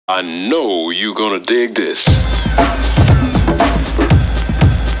I know you're gonna dig this.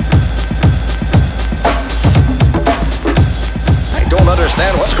 I don't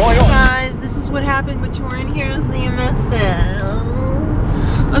understand what's going on. Guys, this is what happened when you were in here, so you missed it.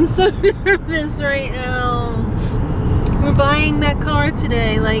 I'm so nervous right now. We're buying that car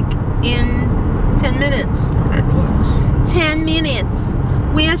today, like in 10 minutes. 10 minutes.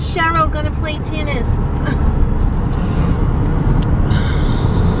 Where's Cheryl gonna play tennis?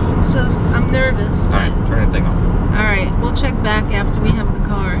 I'm nervous. Alright, turn that thing off. Alright, we'll check back after we have the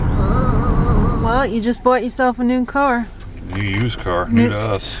car. Well, you just bought yourself a new car. New used car, new to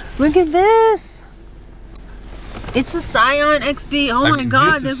us. Look at this. It's a Scion XB. Oh my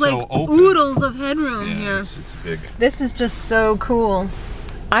god, there's like oodles of headroom here. It's big. This is just so cool.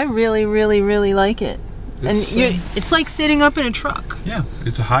 I really, really, really like it. It's like sitting up in a truck. Yeah,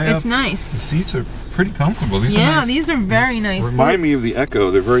 it's a high up. It's nice. The seats are pretty comfortable. These are nice. These are very nice. Remind me of the Echo.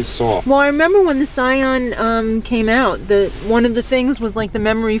 They're very soft. Well, I remember when the Scion came out, one of the things was like the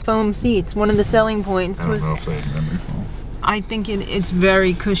memory foam seats. One of the selling points was. I don't know if they had memory foam. I think it's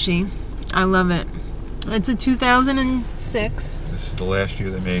very cushy. I love it. It's a 2006. This is the last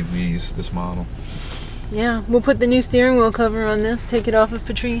year they made this model. Yeah, we'll put the new steering wheel cover on this, take it off of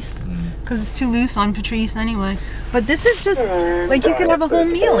Patrice, because it's too loose on Patrice anyway. But this is just, like, you could have a whole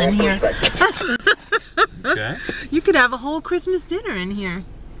meal in here. Okay. You could have a whole Christmas dinner in here.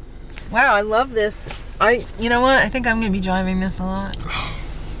 Wow, I love this. You know what? I think I'm going to be driving this a lot.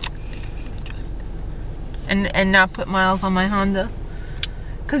 And not put miles on my Honda.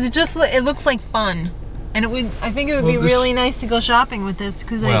 Because it looks like fun. And I think it would be really nice to go shopping with this,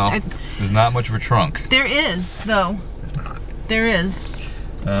 because there's not much of a trunk. There is, though. There is.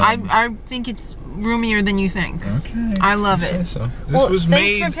 I think it's roomier than you think. Okay. I love it. So. This was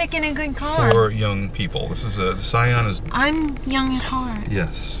made thanks for picking a good car. For young people. This is the Scion is. I'm young at heart.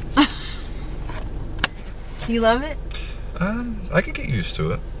 Yes. Do you love it? I could get used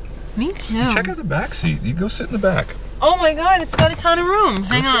to it. Me too. Check out the back seat. You go sit in the back. Oh my god, it's got a ton of room.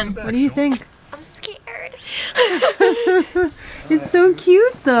 Hang on. What do you think? I'm scared. It's so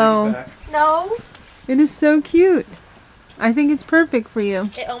cute though. No. It is so cute. I think it's perfect for you.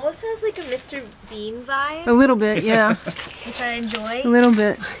 It almost has like a Mr. Bean vibe. A little bit, yeah. Which I enjoy. A little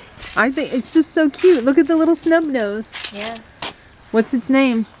bit. I think it's just so cute. Look at the little snub nose. Yeah. What's its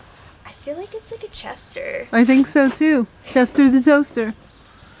name? I feel like it's like a Chester. I think so too. Chester the toaster.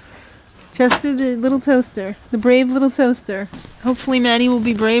 Chester the little toaster. The brave little toaster. Hopefully Maddie will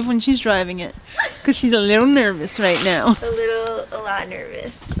be brave when she's driving it. Because she's a little nervous right now. A lot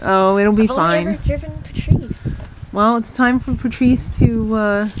nervous. Oh, it'll be I've fine. only ever driven Patrice. Well, it's time for Patrice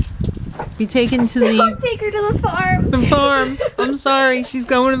to be taken to the... Take her to the farm. The farm. I'm sorry, she's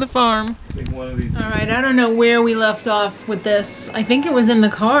going to the farm. Alright, I don't know where we left off with this. I think it was in the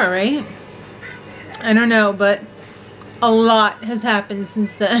car, right? I don't know, but a lot has happened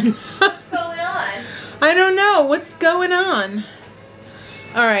since then. What's going on? I don't know. What's going on?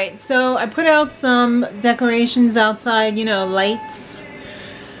 Alright, so I put out some decorations outside, you know, lights.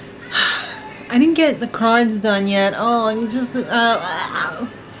 I didn't get the cards done yet. Oh, I'm just... I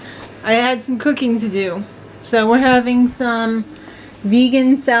had some cooking to do. So we're having some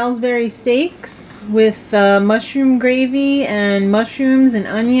vegan Salisbury steaks with mushroom gravy and mushrooms and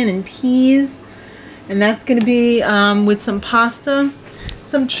onion and peas. And that's going to be with some pasta,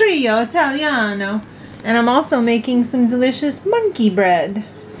 some trio Italiano. And I'm also making some delicious monkey bread.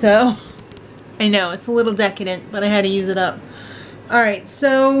 So, I know, it's a little decadent, but I had to use it up. Alright,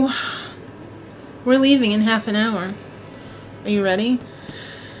 so... we're leaving in half an hour. Are you ready?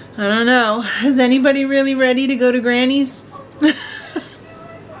 I don't know. Is anybody really ready to go to Granny's?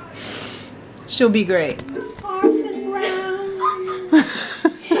 She'll be great.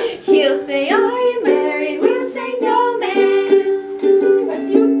 He'll say, are you married? We'll say, no, man. But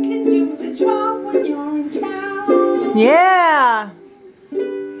you can do the job when you're in town. Yeah!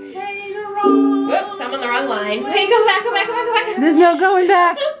 Later on. Whoops, I'm on the wrong line. Hey, go back, go back, go back, go back. There's no going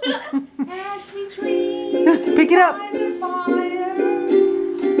back. As we dream Pick it up. by the fire.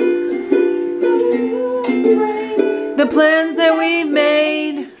 The plans that we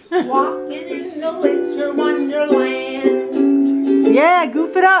made. Walking in the winter wonderland. Yeah,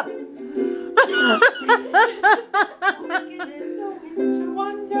 goof it up.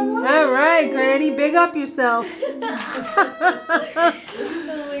 All right, Granny, big up yourself. Oh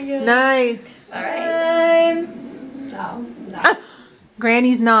my God. Nice. All right. No.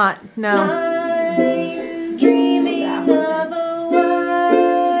 Granny's not. No. I'm dreaming of a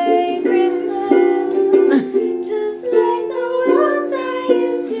white Christmas, just like the ones I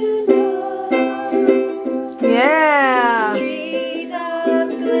used to know. Yeah.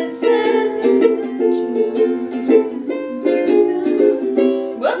 Treetops glisten.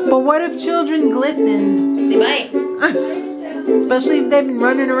 Whoops. But what if children glistened? They might. Especially if they've been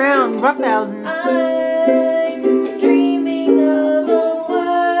running around roughhousing. I'm dreaming of a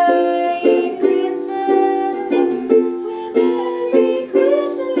white Christmas. With every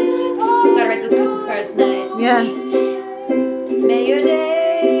Christmas is white. Gotta write those Christmas cards tonight. Yes. May your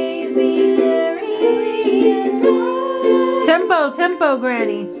days be merry and bright. Tempo,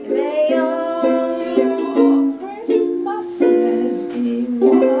 Granny. May all your Christmases be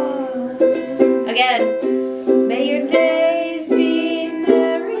white. Again. May your days be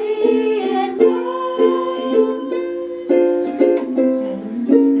merry and bright.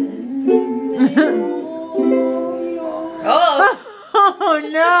 Oh! Oh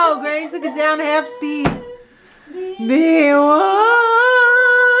no, Granny took it down half speed. Be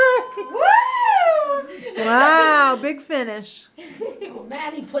white. Woo! Wow, big finish.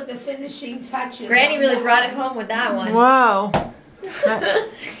 Maddie put the finishing touches. Granny on really that. brought it home with that one. Whoa.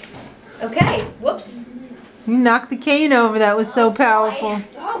 Okay, whoops. You knocked the cane over. That was so powerful.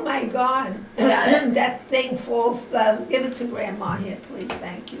 Oh my God. That thing falls. Give it to Grandma here, please.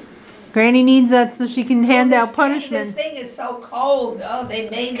 Thank you. Granny needs that so she can hand out This punishments. thing is so cold. Oh, they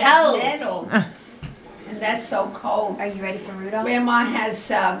made Cold. that metal. And that's so cold. Are you ready for Rudolph? Grandma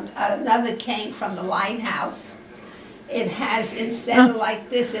has another cane from the lighthouse. It has, instead of like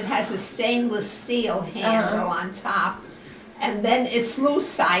this, it has a stainless steel handle on top. And then it's loose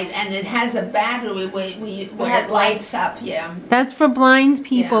side, and it has a battery where it has lights up, yeah. That's for blind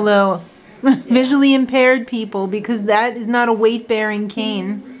people, Yeah. though. Visually impaired people, because that is not a weight-bearing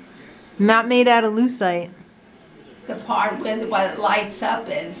cane. Not made out of lucite. The part where what it lights up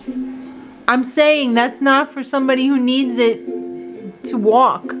is. I'm saying that's not for somebody who needs it to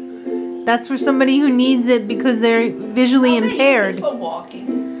walk. That's for somebody who needs it because they're visually Oh, they use impaired. it for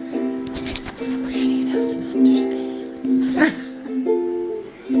walking. Granny doesn't understand.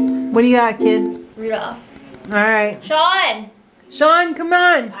 What do you got, kid? Rudolph. All right. Sean! Sean, come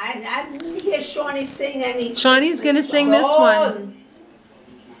on. I didn't hear Shawnee sing any. Shawnee's gonna Christmas sing song. this one.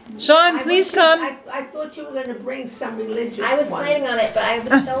 Sean, I please wish come. I thought you were going to bring some religious I was one. planning on it, but I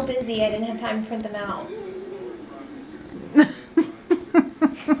was so busy I didn't have time to print them out.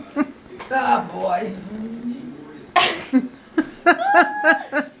 Oh, boy.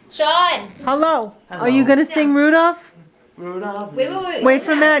 Sean! Hello. Are you gonna sing Rudolph? Rudolph, Wait. Wait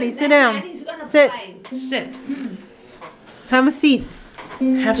for Maddie. Sit down. Maddie's gonna Sit. play. sit. Have a seat.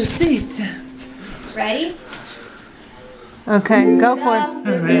 Have a seat. Ready? Okay, go for it.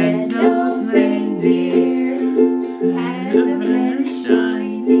 The red-nosed reindeer And a very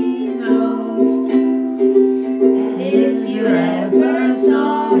shiny nose. and if you ever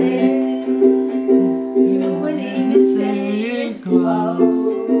saw it, You wouldn't even say it.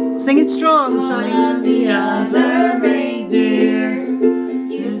 Sing it strong, Shawnee. all of the other reindeer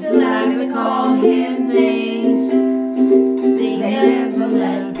used to like to call him names. They never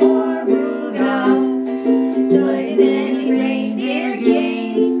let poor Rudolph join in any reindeer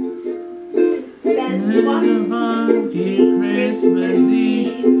games. Then And one a funky Christmas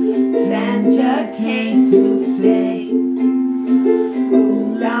Eve. Santa came to say,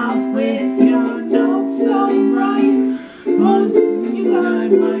 Rudolph, with your nose so bright, won't you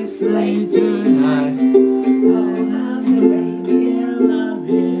guide my sleigh tonight? Oh, how the reindeer love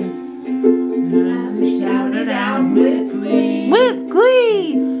him, as they shouted out with glee. With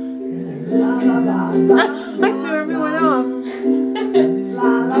glee. La la la la. I threw everyone off.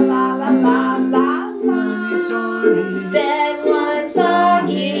 La la la la la la la. Then one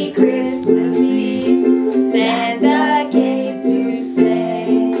foggy Christmas Eve, Santa came to say,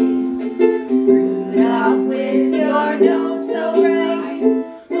 Rudolph, with your nose so bright,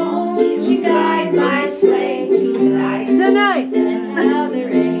 won't you guide my sleigh tonight? Tonight. And how the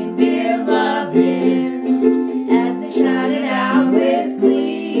reindeer loved him as they shouted out with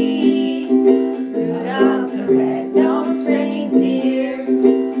glee. Rudolph the red-nosed reindeer,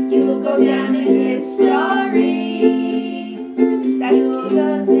 you'll go down in history. You'll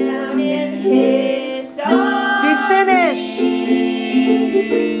go down in history. Big finish.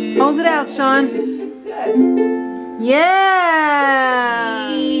 Hold it out, Sean. Yeah.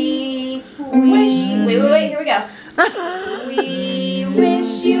 Wait, here we go. We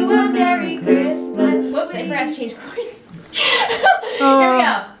wish you a Merry Christmas. Whoops, I forgot to change chords. Here we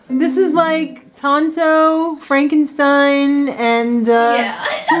go. This is like Tonto, Frankenstein, and Yeah.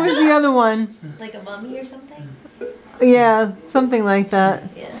 who was the other one? Like a mummy or something? Yeah, something like that.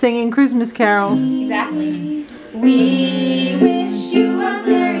 Yeah. Singing Christmas carols. Exactly. We wish you a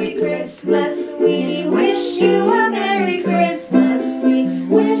Merry Christmas. We wish you a Merry Christmas. We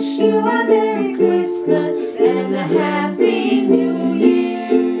wish you a Merry Christmas and a Happy New Year.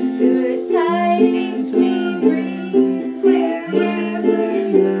 Good tidings we bring wherever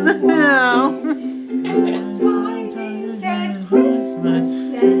you are. Good tidings at Christmas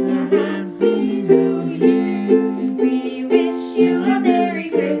and a Happy New Year. We wish you a Merry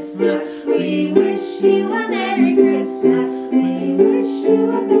Christmas. We wish you a Merry Christmas. We wish you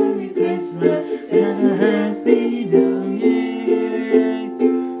a Merry Christmas and a Happy New Year.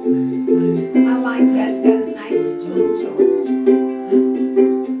 I like that. It's got a nice tune to it.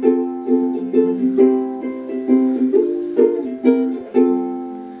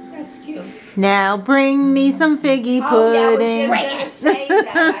 That's cute. Now bring me some figgy pudding. Oh, yeah, I was just gonna say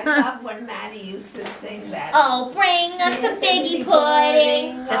that. I love when Maddie used to sing that. Oh, bring us the figgy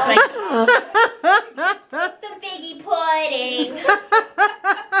pudding. That's what I the figgy pudding.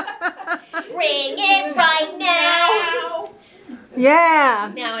 Bring it right now.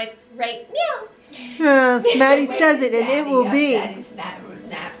 Yeah. Now it's right now. Yes, Maddie says it, and it will be. Daddy's not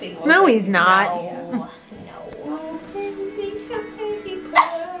napping. No, he's not. No. Oh, bring me some figgy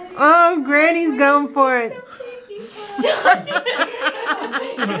pudding. Oh, Granny's going for it. Is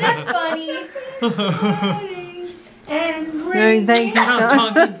that funny? And Hey, thank you,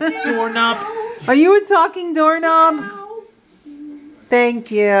 Sean. Doorknob. Are you a talking doorknob? Thank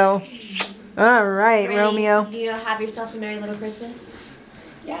you. All right, Ready? Romeo. Do you have yourself a merry little Christmas?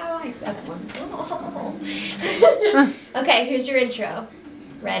 yeah, I like that one. Okay, here's your intro.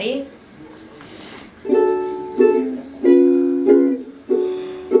 Ready? I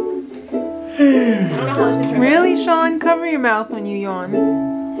don't know how this intro Really, Sean? Cover your mouth when you yawn.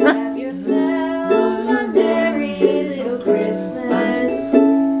 goes. Have yourself a merry little Christmas.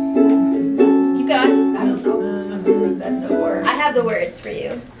 Keep going. I don't know the words. I have the words for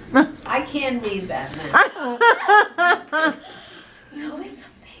you. I can read that now. It's always something.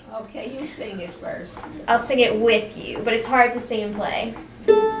 Okay, you sing it first. I'll sing it with you, but it's hard to sing and play.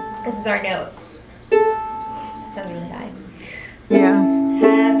 This is our note. It sounds really high. Yeah.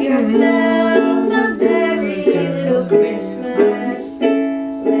 Have yourself a merry little Christmas.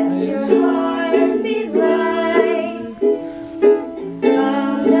 Let your heart be light. From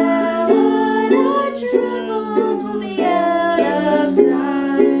now on, our troubles will be out of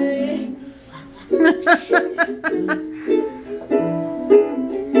sight.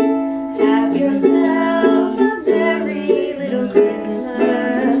 Have yourself a merry little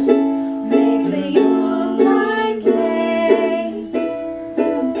Christmas. Make the Yuletide gay.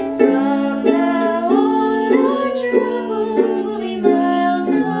 From now on, our troubles will be miles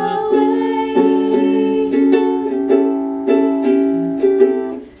away.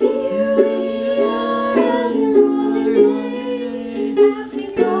 Here we are as in olden days, happy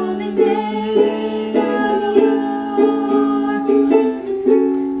golden days of yore.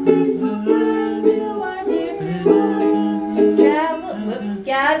 Faithful friends who are dear to us,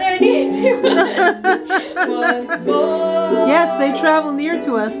 gather near to us once more. Yes, they travel near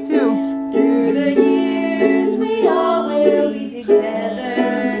to us too. Through the years we all will be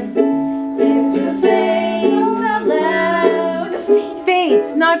together. If the fates allow, the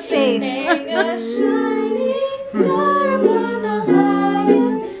Fates, not faith. make a shining star upon the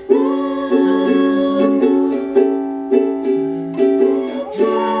highest cloud.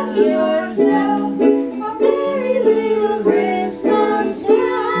 Have yourself a merry little Christmas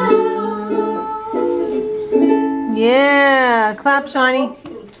now. Yeah. Clap, Shawnee.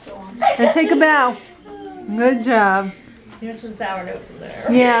 Cute song. And take a bow. Good job. There's some sour notes in there.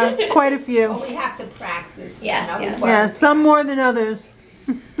 Yeah, quite a Oh, few. we have to practice. Yes, you know, yes. Yeah, some more than others.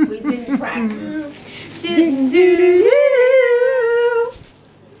 We didn't practice. It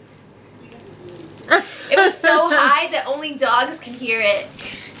was so high that only dogs can hear it.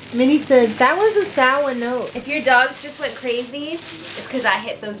 Minnie said, that was a sour note. If your dogs just went crazy, it's because I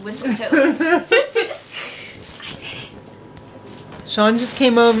hit those whistle tones. I did it. Sean just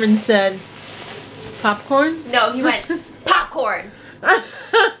came over and said, popcorn? No, he went, popcorn.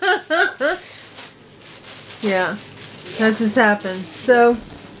 Yeah, that just happened. So,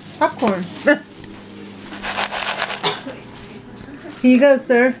 popcorn. Here you go,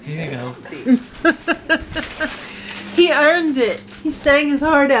 sir. Here you go. He earned it. He sang his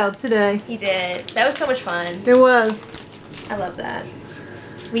heart out today. He did. That was so much fun. It was. I love that.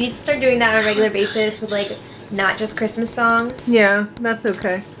 We need to start doing that on a regular basis with, like, not just Christmas songs. Yeah, that's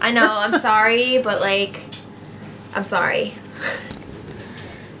okay. I know, I'm sorry, but, like, I'm sorry.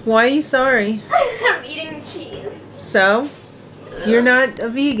 Why are you sorry? I'm eating cheese. So? You're not a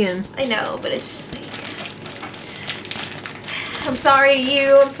vegan. I know, but it's just like... I'm sorry to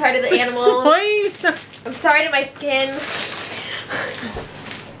you. I'm sorry to the animals. Why are you so... I'm sorry to my skin.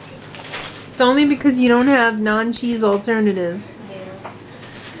 It's only because you don't have non-cheese alternatives. Yeah.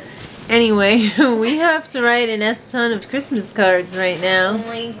 Anyway, we have to write an S-ton of Christmas cards right Oh now.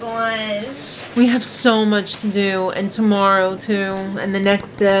 my gosh. We have so much to do, and tomorrow too, and the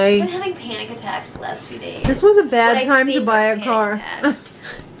next I've day. been having panic attacks the last few days. This was a What bad I time to think buy are a panic car. attacks.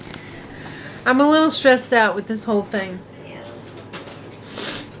 I'm a little stressed out with this whole thing. Yeah.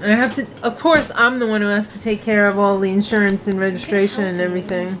 I have to, of course, I'm the one who has to take care of all the insurance and registration and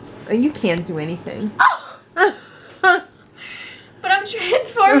everything. You can't do anything. But I'm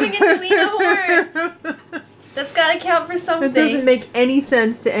transforming into Lena Horne. That's gotta count for something. It doesn't make any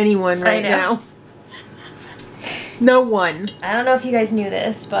sense to anyone right know. now. No one. I don't know if you guys knew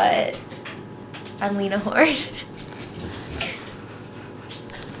this, but I'm Lena Horne.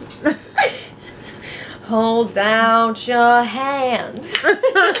 Hold out your hand.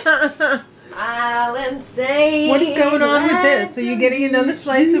 Smile and say. What is going on with this? Are you getting another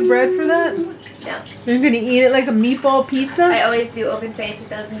slice of bread for that? No. You're gonna eat it like a meatball pizza? I always do open face with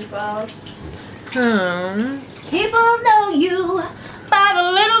those meatballs. Oh. People know you by the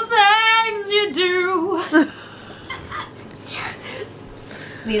little things you do.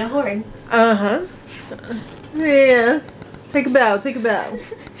 Lena Horne. Uh-huh. Yes. Take a bow, take a bow.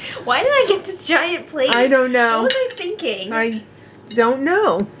 Why did I get this giant plate? I don't know. What was I thinking? I don't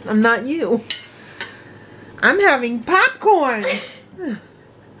know. I'm not you. I'm having popcorn.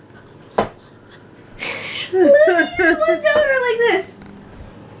 Lucy just looked over like this.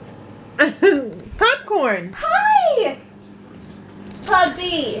 Popcorn. Hi!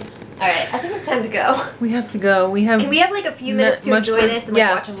 Puppy! Alright, I think it's time to go. We have to go. We have. Can we have like a few minutes to much enjoy more- this and like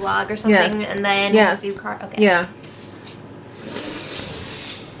yes. watch a vlog or something Yes. and then Yes. do car? Okay. Yeah.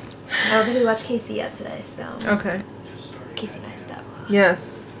 I don't think we watched Casey yet today, so. Okay. Casey Neistat.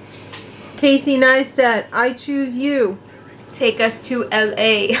 Yes. Casey Neistat, I choose you. Take us to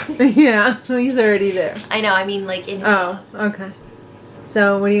LA. Yeah, he's already there. I know, I mean like in his Oh, okay.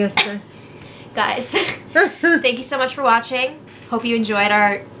 So, what do you guys say? Guys, thank you so much for watching. Hope you enjoyed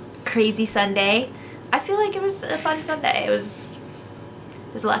our crazy Sunday. I feel like it was a fun Sunday. There's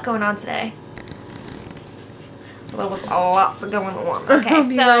a lot going on today. There was lots going on. I Okay, hope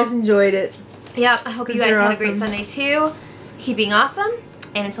you guys enjoyed it. Yep, I hope you guys You're had a great awesome. Sunday too. Keep being awesome,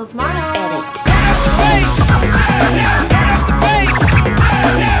 and until tomorrow. Edit.